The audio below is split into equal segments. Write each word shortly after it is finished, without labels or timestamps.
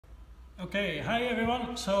Okay, hi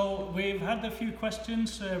everyone. So we've had a few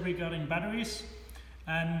questions regarding batteries,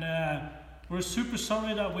 and we're super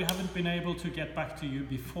sorry that we haven't been able to get back to you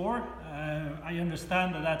before. I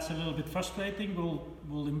understand that that's a little bit frustrating.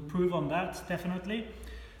 We'll improve on that, definitely.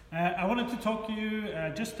 I wanted to talk to you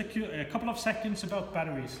just a couple of seconds about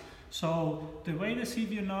batteries. So the way the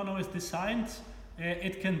Sibiu Nano is designed,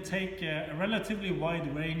 it can take a relatively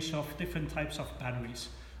wide range of different types of batteries.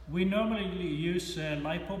 We normally use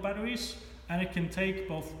LiPo batteries, and it can take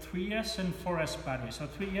both 3S and 4S batteries. So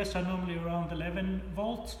 3S are normally around 11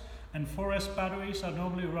 volts, and 4S batteries are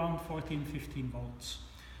normally around 14-15 volts.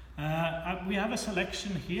 We have a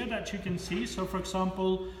selection here that you can see. So for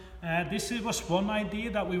example, this was one idea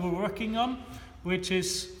that we were working on, which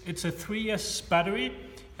is it's a 3S battery.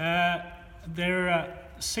 They're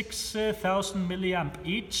 6,000 milliamp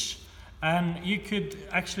each. And you could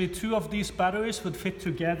actually, two of these batteries would fit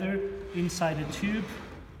together inside a tube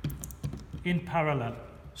in parallel.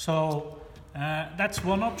 So that's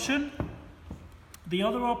one option. The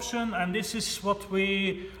other option, and this is what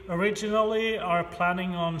we originally are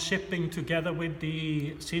planning on shipping together with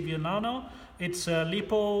the Sibiu Nano. It's a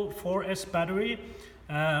LiPo 4S battery.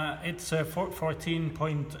 It's a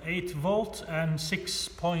 14.8 volt and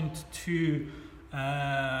 6.2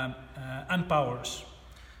 amp hours.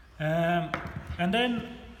 And then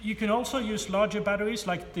you can also use larger batteries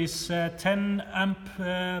like this 10 amp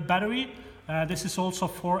battery. This is also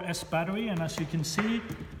 4S battery, and as you can see,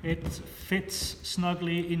 it fits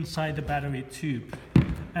snugly inside the battery tube.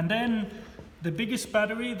 And then the biggest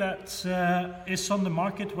battery that is on the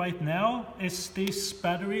market right now is this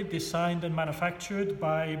battery designed and manufactured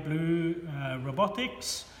by Blue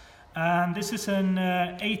Robotics. And this is an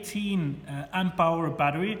 18 amp hour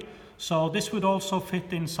battery. So this would also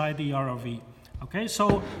fit inside the ROV. Okay,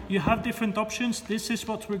 so you have different options. This is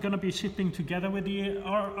what we're going to be shipping together with the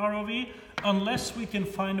ROV, unless we can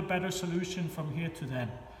find a better solution from here to then.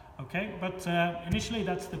 Okay, but initially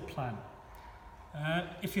that's the plan.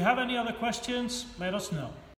 If you have any other questions, let us know.